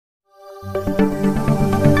Hi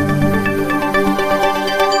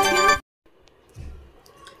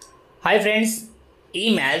friends,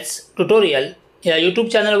 E-maths tutorial या YouTube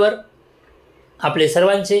चॅनलवर आपले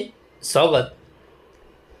सर्वांचे स्वागत।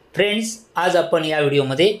 फ्रेंड्स, आज आपण या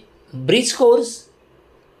व्हिडिओमध्ये bridge course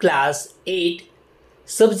class 8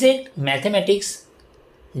 subject mathematics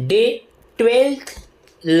day 12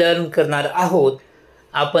 learn करणार आहोत।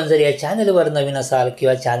 आपण जर या चॅनलवर नवीन असाल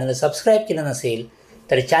किंवा चॅनल सबस्क्राईब केलं नसेल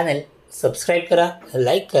तर चॅनल सबस्क्राईब करा,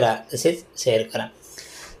 लाईक करा, तसेच शेअर करा।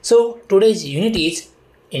 So today's unit is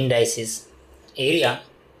indices area.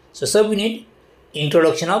 So subunit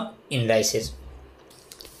introduction of indices.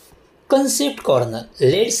 Concept corner.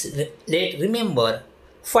 Let's remember,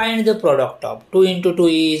 find the product of 2 into 2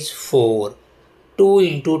 is 4, 2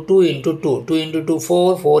 into 2 into 2, 2 into 2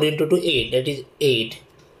 4, 4 into 2 8, that is 8,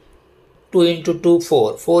 2 into 2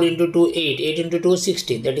 4, 4 into 2 8, 8 into 2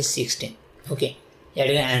 16, that is 16. Okay, या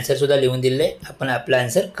ठिकाणी answer सुद्धा लिहून दिले, आपण आपला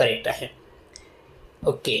answer correct आहे।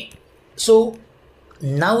 Okay, so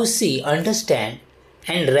now see, understand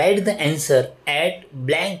and write the answer at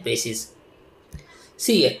blank places.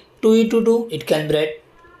 See here, 2 into 2 it can be write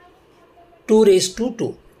 2 raised to 2.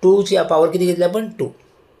 2 ची power किती घेतली आपण 2.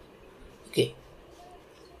 ओके,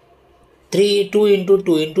 2 into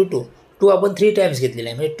 2 into 2, 2 आपण 3 टाइम्स घेतलेला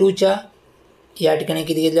आहे, म्हणजे 2 च्या या ठिकाणी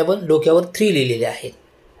किती घेतले आपण डोक्यावर 3 लिहिलेले आहेत।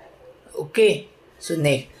 ओके, सो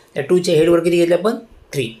नेक्स्ट या 2 च्या हेडवर किती घेतले आपण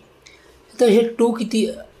 3, तर हे 2 किती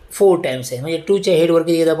 4 टाइम्स आहे, म्हणजे 2 च्या हेडवर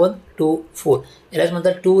किती घेतात आपण 2 4, यालाच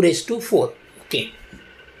म्हणतात 2 raised to 4। ओके,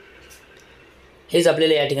 हेच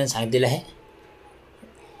आपल्याला या ठिकाणी सांगितलेलं आहे।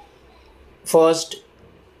 First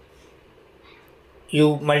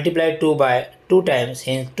you multiply 2 bye 2 times,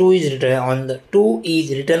 hence 2 is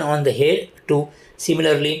written on the head 2.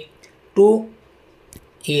 Similarly 2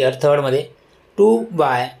 here थर्डमध्ये 2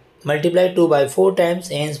 bye multiply 2 bye 4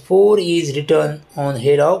 times, hence 4 is written on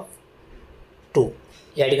head of 2.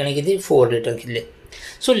 या ठिकाणी किती 4 रिटर्न केले।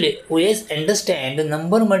 So let's understand the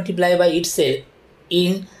number multiply by itself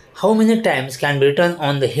in how many times can be return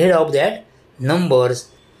on the head of that numbers.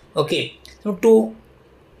 Okay, so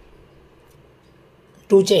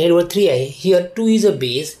 2 च्या हेडवर 3 आहे, here 2 is a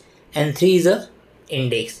base and 3 is a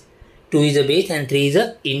index, 2 is a base and 3 is a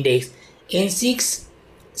index. In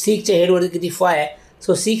 6 च्या हेडवर किती 5 आहे,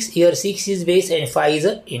 so 6 here 6 is base and 5 is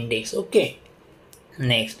a index. Okay,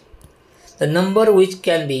 next the number which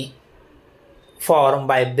can be formed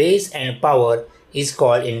by base and power is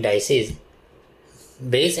called indices.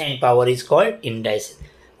 Base and power is called indices.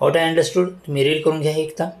 What I understood? तुम्ही read करून घ्या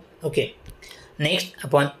एकदा। Okay, next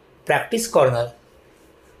आपण practice corner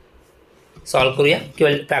solve करूया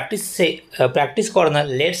किंवा practice corner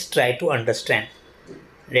let's try to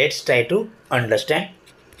understand.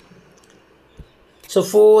 So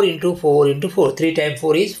 4 into 4 into 4, 3 times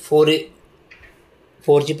 4 is 4.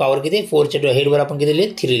 4 ची power किती 4 च्या हेडवर आपण किती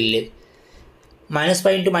लिहिले 3 लिहिले।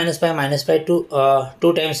 -5 into -5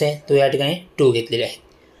 2 टाइम्स आहे, तो या ठिकाणी 2 घेतलेले आहे।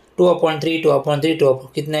 2/3 2/3 2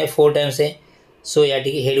 किती आहे 4 टाइम्स आहे, सो या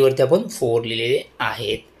ठिकाणी हेडवरती आपण 4 लिहिलेले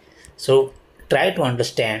आहेत। So try to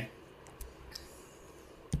understand.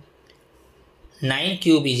 9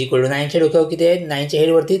 cube is equal to 9 च्या डोक्यावर किती आहे 9 च्या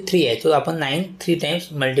हेडवरती 3 आहे, तो आपण 9 3 टाइम्स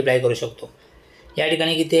मल्टिप्लाय करू शकतो। या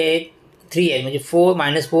ठिकाणी किती आहे 3 आहे, म्हणजे 4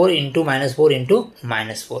 -4 into -4 into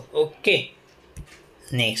 -4। Okay,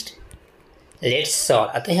 next let's solve.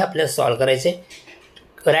 आता हे आपल्याला सॉल्व करायचे।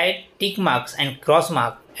 Right tick marks and cross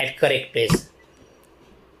mark at correct place.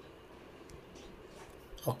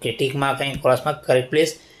 Okay, tick mark and cross mark correct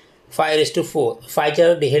place. 5 raised to 4, 5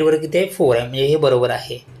 च्या हेडवर किती आहे 4 आहे, म्हणजे हे बरोबर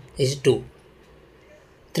आहे, दिस इज 2।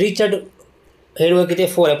 3 च्या हेडवर किती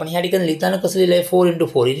आहे 4 आहे, पण ह्या ठिकाणी लिहिताना कसं लिहिलं आहे 4 into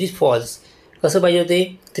 4, इट इज फॉल्स। कसं पाहिजे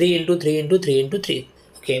होते 3 into 3 into 3 into 3।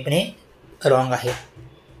 ओके, पण हे रॉंग आहे,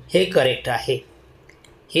 हे करेक्ट आहे।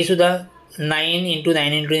 हे सुद्धा 9 into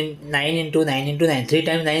 9 into 9 into 9 into 9, 3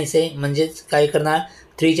 times 9 आहे, म्हणजेच काय करणार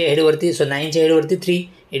 3 च्या हेडवरती, सो 9 च्या हेडवरती 3,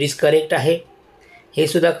 इट इज करेक्ट आहे। हे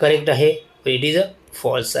सुद्धा करेक्ट आहे, इट इज अ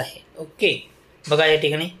फॉल्स आहे। ओके, बघा या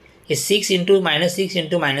ठिकाणी हे 6 into -6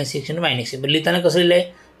 into -6 into -6, लिहिताना कसं लिहिलं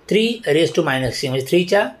आहे 3 raised to -6, म्हणजे 3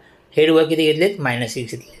 च्या हेडवर किती घेतलेत -6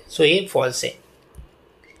 घेतले, सो हे फॉल्स आहे।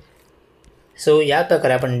 सो या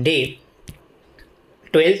प्रकारे आपण डे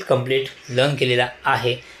 12 कंप्लीट लर्न केलेला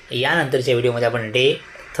आहे। यानंतरच्या व्हिडिओमध्ये आपण डे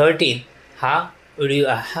 13 हा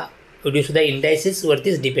व्हिडिओसुद्धा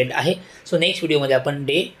इंडायसेसवरतीच डिपेंड आहे। सो नेक्स्ट व्हिडिओमध्ये आपण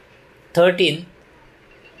डे 13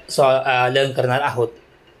 लर्न करणार आहोत।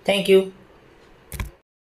 थँक्यू।